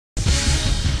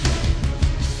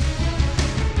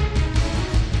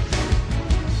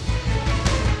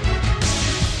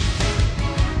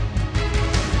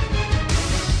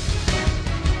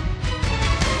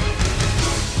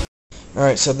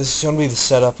Alright, so this is going to be the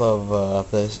setup of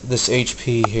this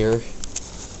HP here.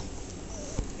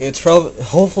 It's probably,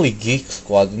 hopefully Geek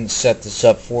Squad didn't set this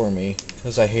up for me,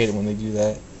 because I hate it when they do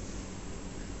that.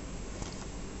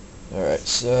 Alright,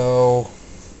 so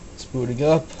it's booting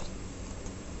up.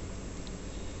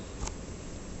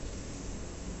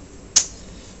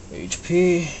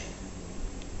 HP.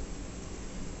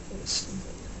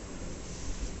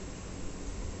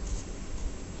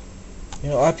 You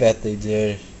know, I bet they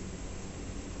did.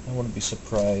 I wouldn't be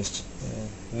surprised. Yeah.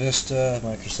 Vista,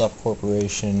 Microsoft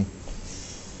Corporation.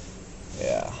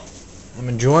 Yeah. I'm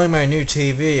enjoying my new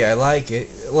TV. I like it.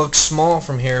 It looks small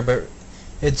from here, but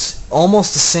it's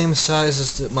almost the same size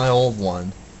as my old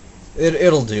one.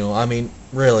 It'll do. I mean,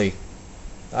 really.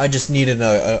 I just needed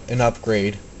an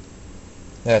upgrade.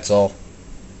 That's all.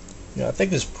 You know, I think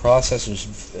this processor's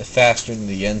faster than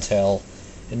the Intel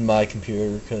in my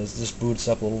computer because this boots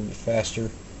up a little bit faster.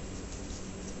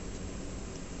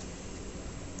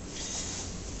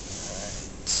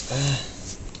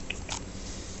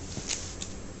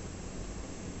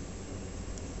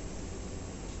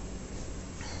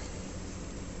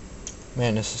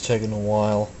 Man, this is taking a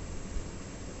while.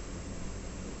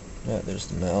 Yeah, there's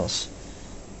the mouse.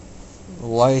 The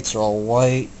lights are all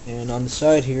white, and on the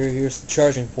side here's the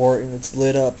charging port, and it's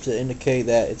lit up to indicate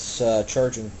that it's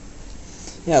charging.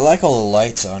 Yeah, I like all the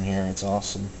lights on here. It's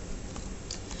awesome.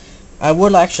 I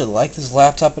would actually like this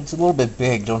laptop, but it's a little bit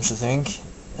big, don't you think?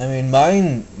 I mean,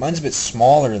 mine's a bit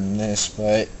smaller than this,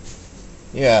 but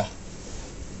yeah.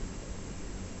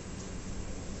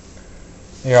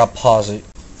 Here, I'll pause it.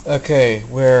 Okay,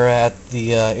 we're at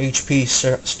the HP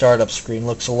startup screen.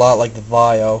 Looks a lot like the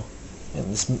VAIO.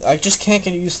 And this, I just can't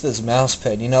get used to this mouse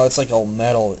pad. You know, it's like all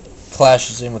metal. It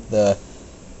clashes in with the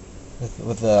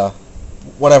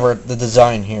whatever the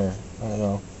design here. I don't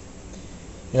know.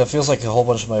 You know, it feels like a whole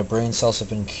bunch of my brain cells have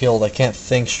been killed. I can't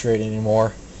think straight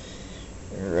anymore.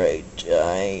 Right,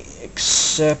 I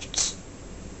accept.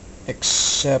 Okay,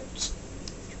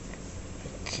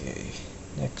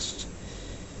 next.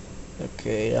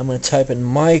 Okay, I'm gonna type in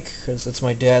Mike because that's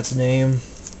my dad's name.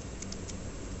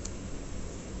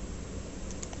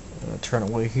 I'm gonna turn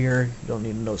away here. You don't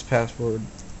need to know his password.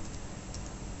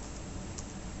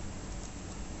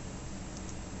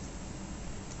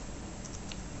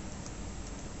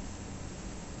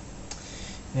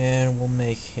 And we'll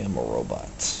make him a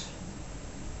robot.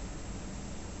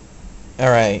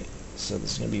 Alright, so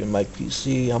this is going to be a Mike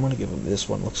PC. I'm going to give him this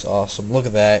one. Looks awesome. Look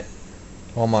at that.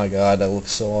 Oh my god, that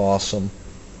looks so awesome.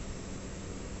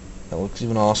 That looks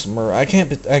even awesomer. I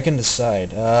can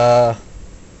decide. I'll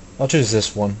choose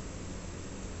this one.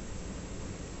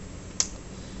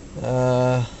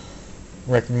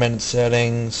 Recommended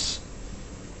settings.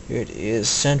 Here it is.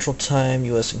 Central Time,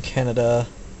 US and Canada.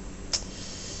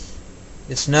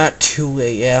 It's not 2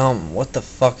 a.m. What the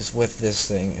fuck is with this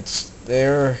thing? It's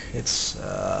there. It's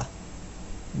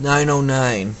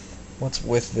 9:09. What's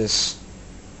with this?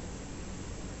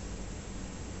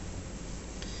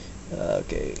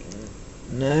 Okay,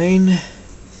 9. Man,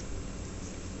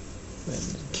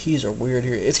 the keys are weird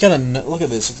here. It's got a look at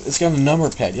this. It's got a number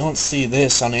pad. You don't see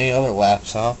this on any other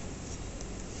laptop.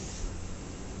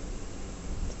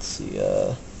 Let's see.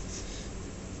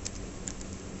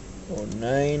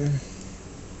 09.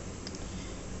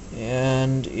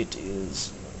 And it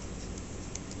is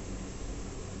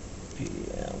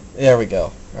PM. There we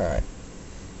go. Alright.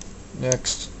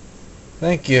 Next.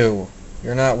 Thank you.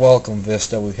 You're not welcome,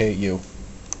 Vista. We hate you.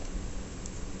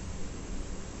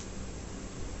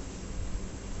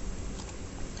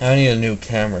 I need a new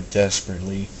camera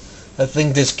desperately. I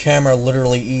think this camera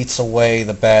literally eats away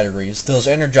the batteries. Those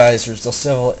energizers,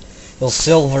 those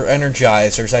silver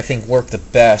energizers, I think work the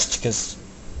best, because,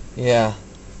 yeah.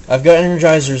 I've got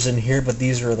energizers in here, but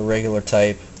these are the regular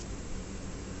type.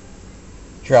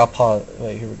 Here, I'll pause.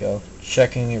 Wait, here we go.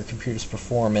 Checking your computer's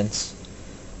performance.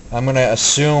 I'm going to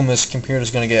assume this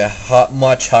computer's going to get a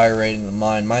much higher rating than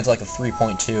mine. Mine's like a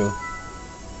 3.2.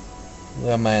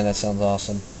 Oh man, that sounds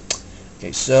awesome.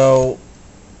 Okay, so...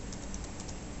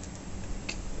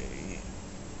 Okay.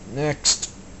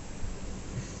 Next.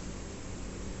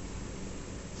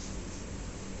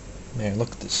 Man,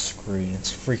 look at this screen.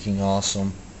 It's freaking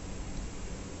awesome.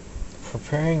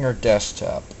 Preparing our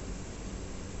desktop.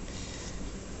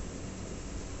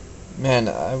 Man,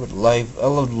 I would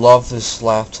love this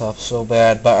laptop so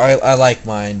bad, but I like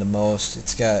mine the most.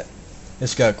 It's got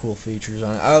cool features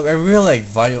on it. I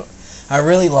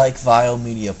really like VAIO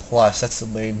Media Plus. That's the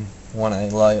main one I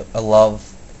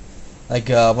love. Like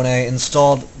when I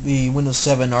installed the Windows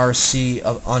 7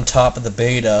 RC on top of the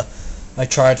beta, I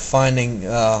tried finding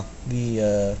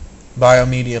the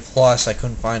Biomedia Plus. I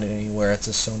couldn't find it anywhere. It's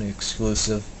a Sony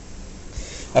exclusive.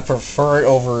 I prefer it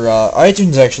over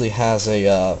iTunes. Actually has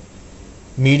a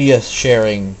media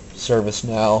sharing service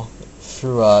now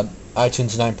through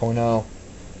iTunes 9.0,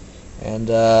 and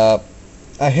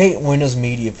I hate Windows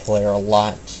Media Player a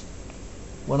lot.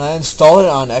 When I installed it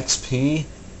on XP,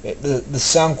 the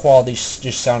sound quality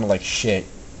just sounded like shit.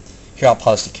 Here, I'll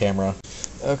pause the camera.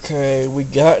 Okay, we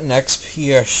got an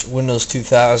XP Windows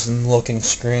 2000 looking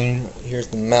screen. Here's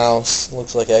the mouse.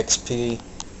 Looks like XP.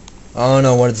 I don't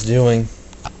know what it's doing.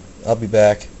 I'll be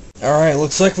back. Alright,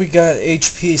 looks like we got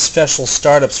HP special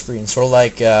startup screen, sort of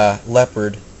like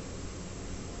Leopard.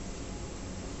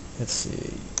 Let's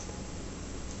see.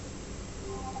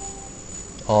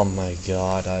 Oh my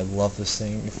god, I love this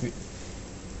thing.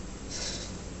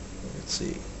 Let's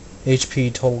see.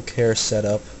 HP Total Care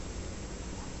setup.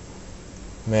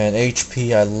 Man,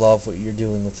 HP, I love what you're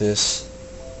doing with this.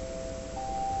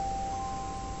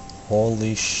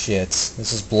 Holy shit.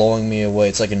 This is blowing me away.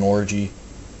 It's like an orgy,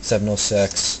 except no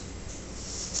sex.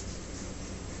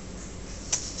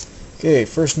 Okay,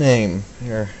 first name.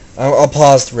 Here. I'll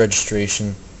pause the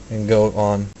registration and go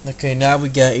on. Okay, now we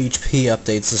got HP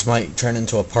updates. This might turn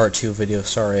into a part 2 video.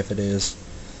 Sorry if it is.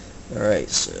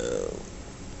 Alright, so...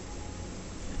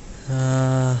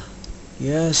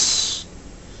 yes...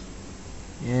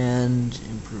 and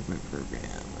improvement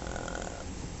program.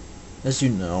 As you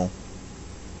know.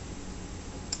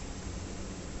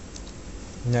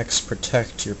 Next,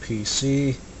 protect your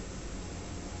PC.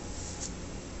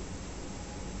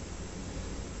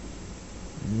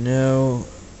 No.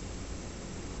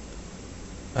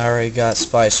 I already got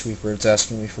Spy Sweeper. It's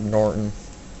asking me for Norton.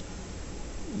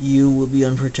 You will be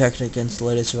unprotected against the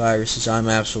latest viruses. I'm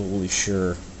absolutely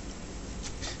sure.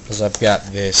 Because I've got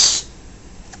this.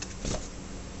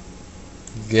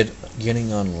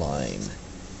 Getting online.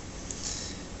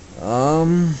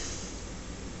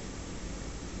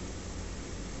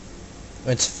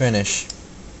 Let's finish.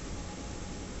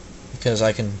 Because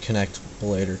I can connect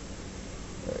later.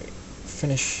 Alright,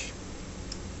 finish.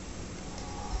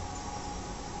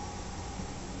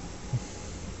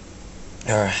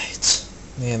 Alright.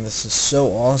 Man, this is so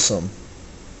awesome.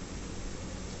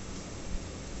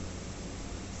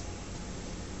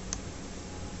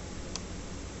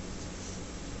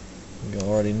 You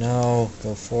already know.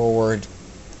 Go forward.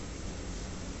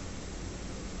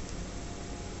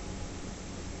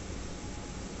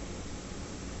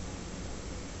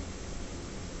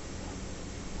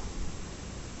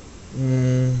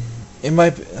 It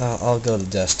might be, I'll go to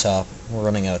desktop. We're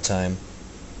running out of time.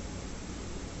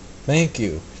 Thank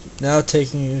you. Now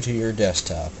taking you to your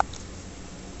desktop.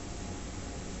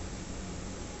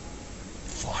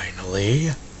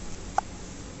 Finally.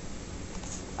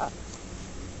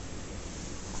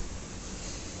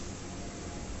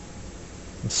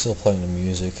 I'm still playing the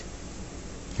music.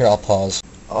 Here, I'll pause.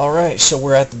 Alright, so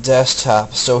we're at the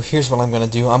desktop. So here's what I'm going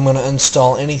to do. I'm going to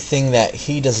install anything that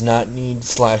he does not need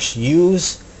 /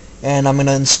 use. And I'm going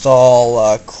to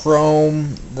install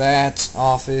Chrome, that,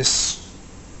 Office,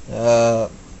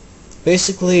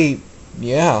 basically,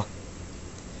 yeah.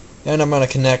 And I'm going to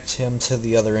connect him to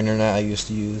the other internet I used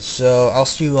to use. So I'll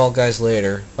see you all guys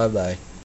later. Bye-bye.